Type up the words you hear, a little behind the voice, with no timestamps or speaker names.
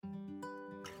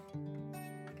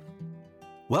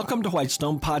Welcome to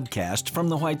Whitestone Podcast from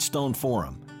the Whitestone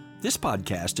Forum. This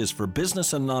podcast is for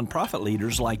business and nonprofit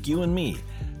leaders like you and me,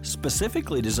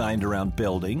 specifically designed around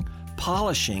building,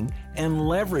 polishing, and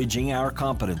leveraging our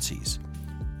competencies.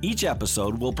 Each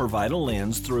episode will provide a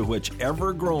lens through which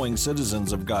ever-growing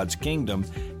citizens of God's kingdom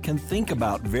can think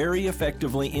about very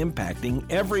effectively impacting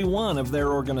every one of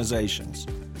their organizations.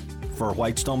 For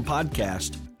Whitestone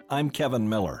Podcast, I'm Kevin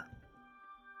Miller.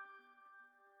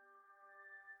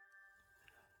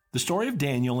 The story of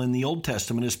Daniel in the Old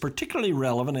Testament is particularly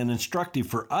relevant and instructive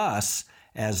for us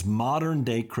as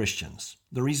modern-day Christians.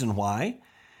 The reason why?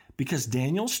 Because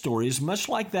Daniel's story is much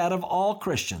like that of all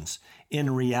Christians, in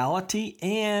reality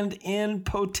and in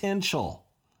potential.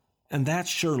 And that's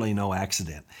surely no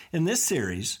accident. In this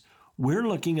series, we're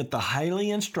looking at the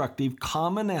highly instructive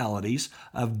commonalities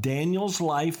of Daniel's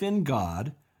life in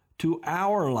God to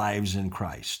our lives in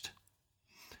Christ.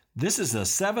 This is the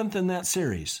seventh in that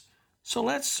series. So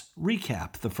let's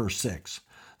recap the first six.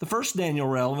 The first Daniel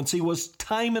relevancy was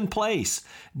time and place.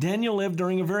 Daniel lived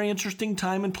during a very interesting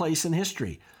time and place in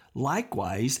history.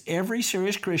 Likewise, every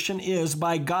serious Christian is,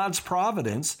 by God's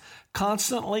providence,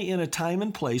 constantly in a time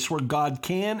and place where God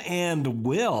can and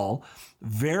will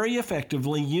very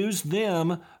effectively use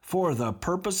them for the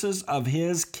purposes of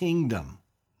His kingdom.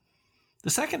 The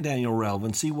second Daniel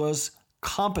relevancy was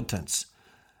competence.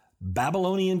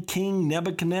 Babylonian King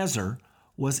Nebuchadnezzar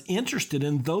was interested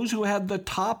in those who had the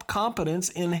top competence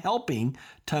in helping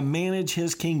to manage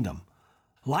his kingdom.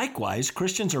 Likewise,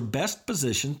 Christians are best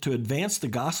positioned to advance the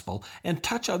gospel and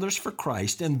touch others for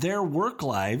Christ in their work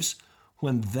lives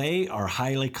when they are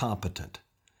highly competent.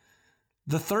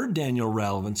 The third Daniel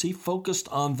relevancy focused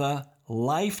on the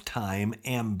lifetime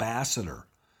ambassador.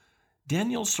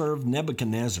 Daniel served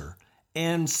Nebuchadnezzar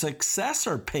and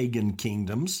successor pagan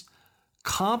kingdoms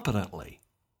competently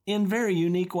in very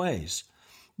unique ways.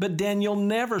 But Daniel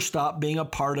never stopped being a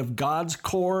part of God's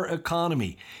core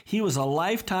economy. He was a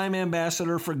lifetime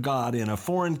ambassador for God in a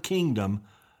foreign kingdom,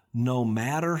 no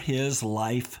matter his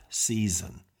life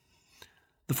season.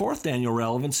 The fourth Daniel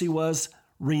relevancy was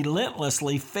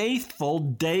relentlessly faithful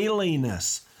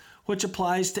dailiness, which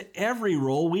applies to every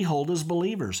role we hold as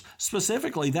believers.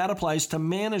 Specifically, that applies to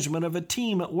management of a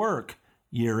team at work,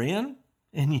 year in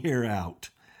and year out.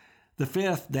 The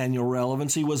fifth Daniel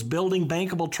relevancy was building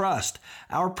bankable trust.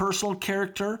 Our personal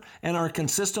character and our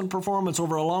consistent performance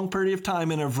over a long period of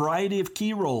time in a variety of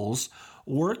key roles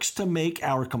works to make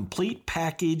our complete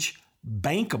package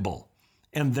bankable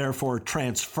and therefore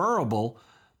transferable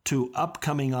to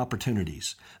upcoming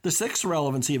opportunities. The sixth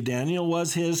relevancy of Daniel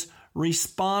was his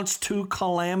response to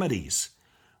calamities.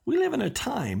 We live in a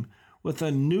time with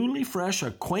a newly fresh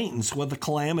acquaintance with the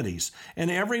calamities, and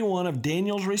every one of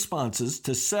Daniel's responses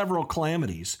to several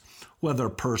calamities, whether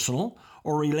personal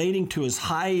or relating to his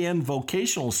high-end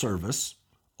vocational service,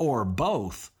 or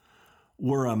both,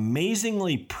 were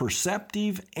amazingly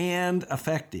perceptive and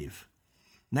effective.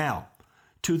 Now,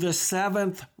 to the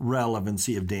seventh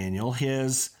relevancy of Daniel,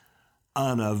 his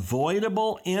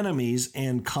unavoidable enemies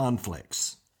and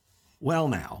conflicts. Well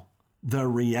now, the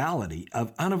reality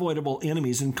of unavoidable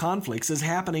enemies and conflicts is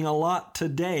happening a lot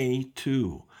today,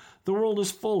 too. The world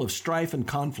is full of strife and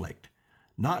conflict,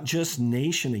 not just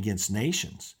nation against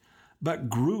nations, but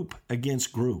group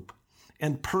against group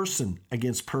and person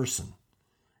against person.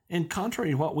 And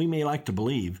contrary to what we may like to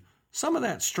believe, some of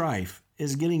that strife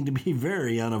is getting to be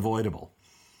very unavoidable.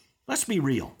 Let's be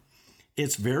real.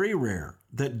 It's very rare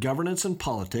that governance and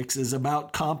politics is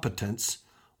about competence,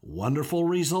 wonderful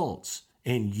results,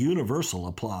 and universal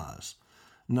applause.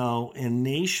 No, in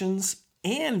nations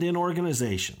and in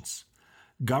organizations,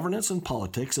 governance and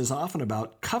politics is often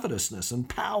about covetousness and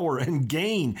power and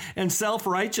gain and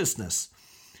self-righteousness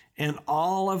and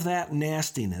all of that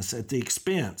nastiness at the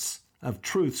expense of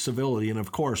truth, civility, and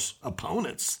of course,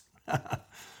 opponents.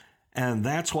 And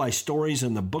that's why stories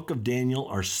in the book of Daniel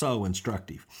are so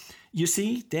instructive. You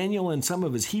see, Daniel and some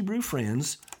of his Hebrew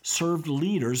friends served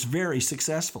leaders very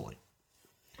successfully.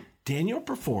 Daniel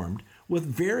performed with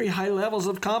very high levels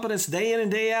of competence day in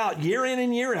and day out, year in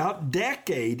and year out,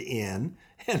 decade in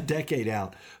and decade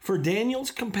out. For Daniel's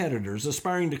competitors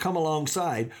aspiring to come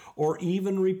alongside or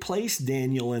even replace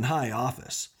Daniel in high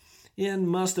office, it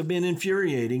must have been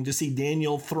infuriating to see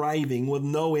Daniel thriving with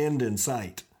no end in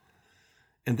sight.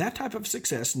 And that type of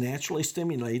success naturally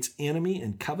stimulates enemy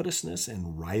and covetousness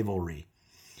and rivalry.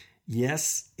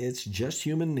 Yes, it's just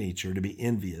human nature to be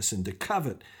envious and to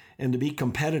covet and to be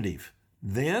competitive,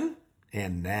 then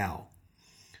and now.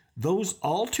 Those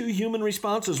all too human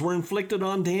responses were inflicted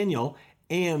on Daniel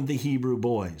and the Hebrew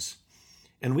boys.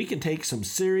 And we can take some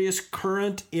serious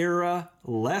current era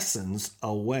lessons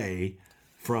away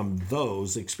from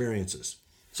those experiences.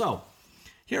 So,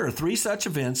 here are 3 such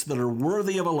events that are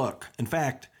worthy of a look. In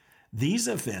fact, these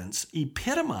events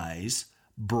epitomize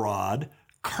broad,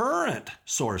 current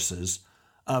sources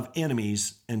of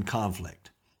enemies and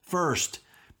conflict. First,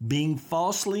 being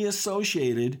falsely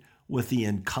associated with the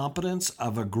incompetence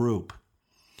of a group.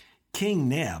 King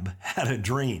Neb had a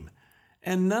dream,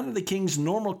 and none of the king's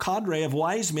normal cadre of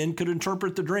wise men could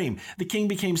interpret the dream. The king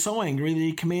became so angry that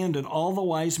he commanded all the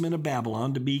wise men of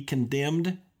Babylon to be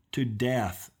condemned to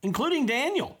death, including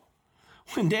Daniel.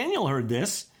 When Daniel heard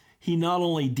this, he not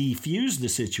only defused the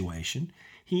situation,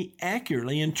 he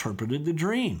accurately interpreted the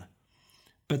dream.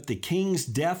 But the king's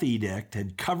death edict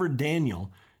had covered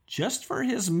Daniel just for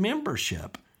his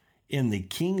membership in the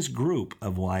king's group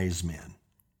of wise men.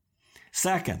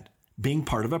 Second, being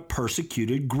part of a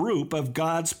persecuted group of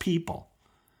God's people.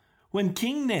 When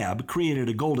King Neb created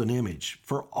a golden image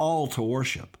for all to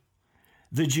worship,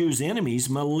 the Jews' enemies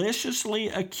maliciously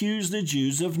accused the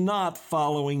Jews of not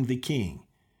following the king.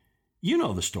 You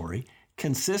know the story.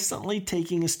 Consistently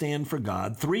taking a stand for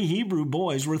God, 3 Hebrew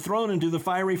boys were thrown into the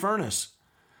fiery furnace,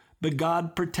 but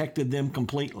God protected them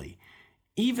completely.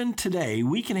 Even today,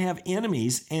 we can have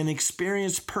enemies and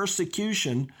experience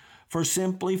persecution for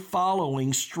simply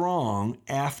following strong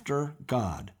after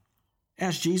God,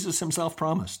 as Jesus himself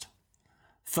promised.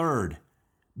 Third,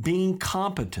 being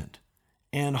competent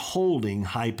and holding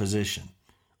high position.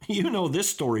 You know this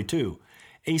story too.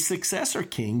 A successor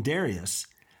king, Darius,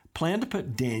 planned to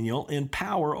put Daniel in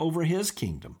power over his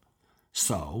kingdom.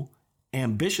 So,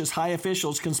 ambitious high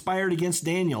officials conspired against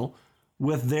Daniel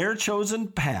with their chosen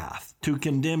path to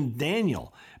condemn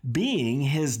Daniel, being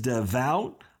his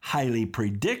devout, highly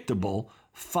predictable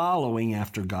following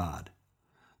after God.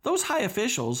 Those high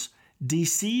officials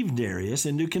deceived Darius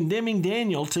into condemning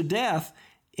Daniel to death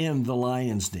in the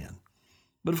lion's den.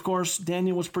 But of course,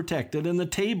 Daniel was protected, and the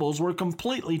tables were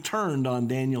completely turned on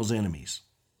Daniel's enemies.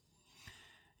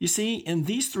 You see, in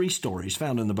these 3 stories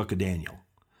found in the book of Daniel,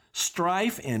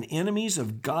 strife and enemies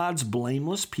of God's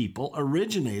blameless people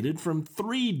originated from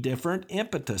 3 different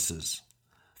impetuses.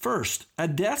 First, a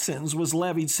death sentence was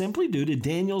levied simply due to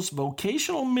Daniel's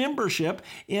vocational membership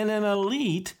in an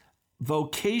elite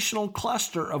vocational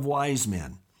cluster of wise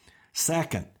men.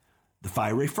 Second, the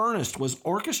fiery furnace was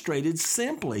orchestrated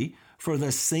simply for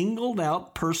the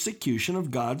singled-out persecution of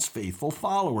God's faithful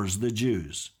followers, the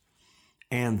Jews.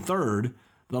 And third,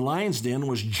 the lion's den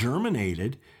was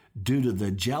germinated due to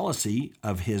the jealousy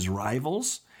of his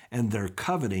rivals and their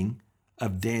coveting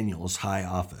of Daniel's high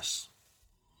office.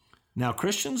 Now,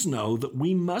 Christians know that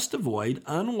we must avoid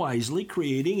unwisely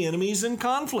creating enemies and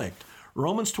conflict.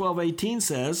 Romans 12:18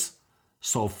 says,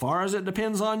 "So far as it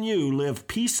depends on you, live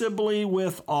peaceably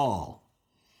with all."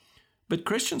 But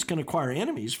Christians can acquire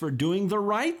enemies for doing the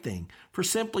right thing, for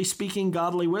simply speaking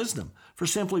godly wisdom, for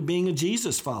simply being a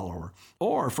Jesus follower,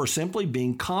 or for simply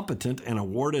being competent and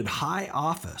awarded high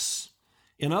office.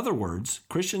 In other words,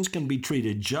 Christians can be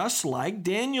treated just like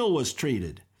Daniel was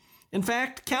treated. In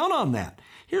fact, count on that.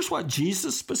 Here's what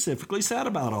Jesus specifically said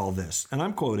about all this, and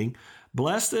I'm quoting,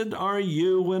 "Blessed are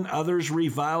you when others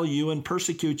revile you and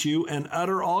persecute you and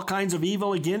utter all kinds of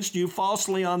evil against you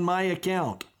falsely on my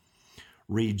account.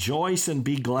 Rejoice and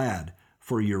be glad,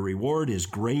 for your reward is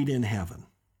great in heaven."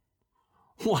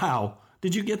 Wow,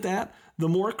 did you get that? The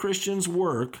more Christians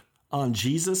work on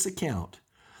Jesus' account,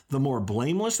 the more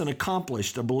blameless and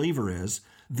accomplished a believer is,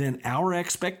 then our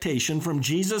expectation from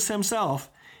Jesus himself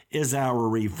is our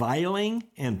reviling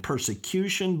and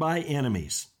persecution by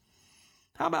enemies.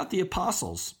 How about the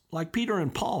apostles, like Peter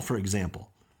and Paul, for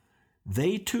example?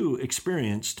 They too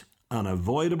experienced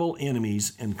unavoidable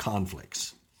enemies and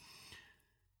conflicts.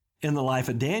 In the life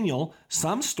of Daniel,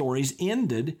 some stories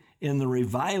ended in the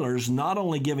revilers not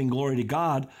only giving glory to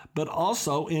God, but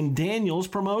also in Daniel's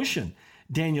promotion.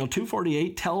 Daniel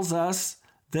 2:48 tells us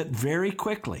that very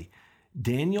quickly,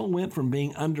 Daniel went from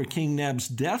being under King Neb's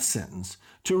death sentence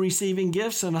to receiving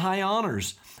gifts and high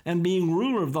honors and being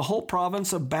ruler of the whole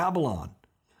province of Babylon.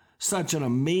 Such an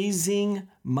amazing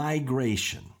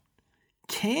migration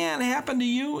can happen to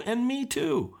you and me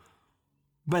too.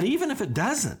 But even if it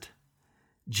doesn't,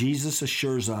 Jesus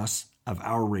assures us of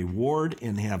our reward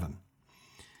in heaven.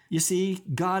 You see,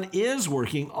 God is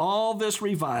working all this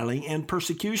reviling and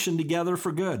persecution together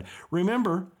for good.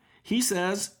 Remember, he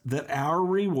says that our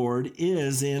reward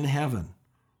is in heaven.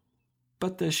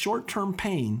 But the short-term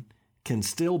pain can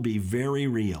still be very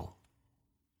real.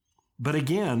 But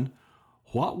again,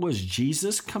 what was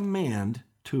Jesus' command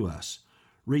to us?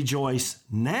 Rejoice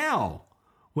now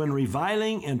when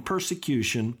reviling and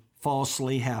persecution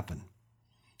falsely happen.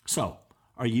 So,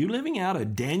 are you living out a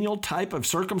Daniel type of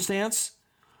circumstance?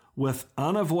 with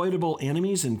unavoidable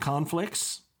enemies and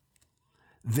conflicts?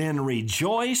 Then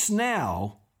rejoice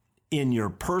now in your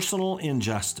personal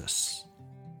injustice.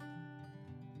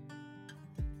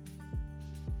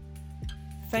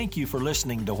 Thank you for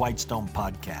listening to Whitestone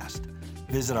Podcast.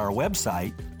 Visit our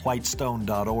website,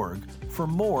 whitestone.org, for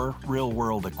more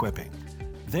real-world equipping.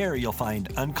 There you'll find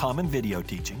uncommon video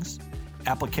teachings,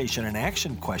 application and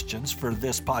action questions for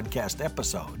this podcast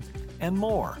episode, and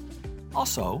more.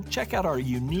 Also, check out our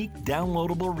unique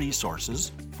downloadable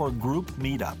resources for group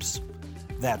meetups.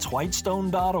 That's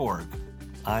whitestone.org.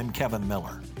 I'm Kevin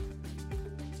Miller.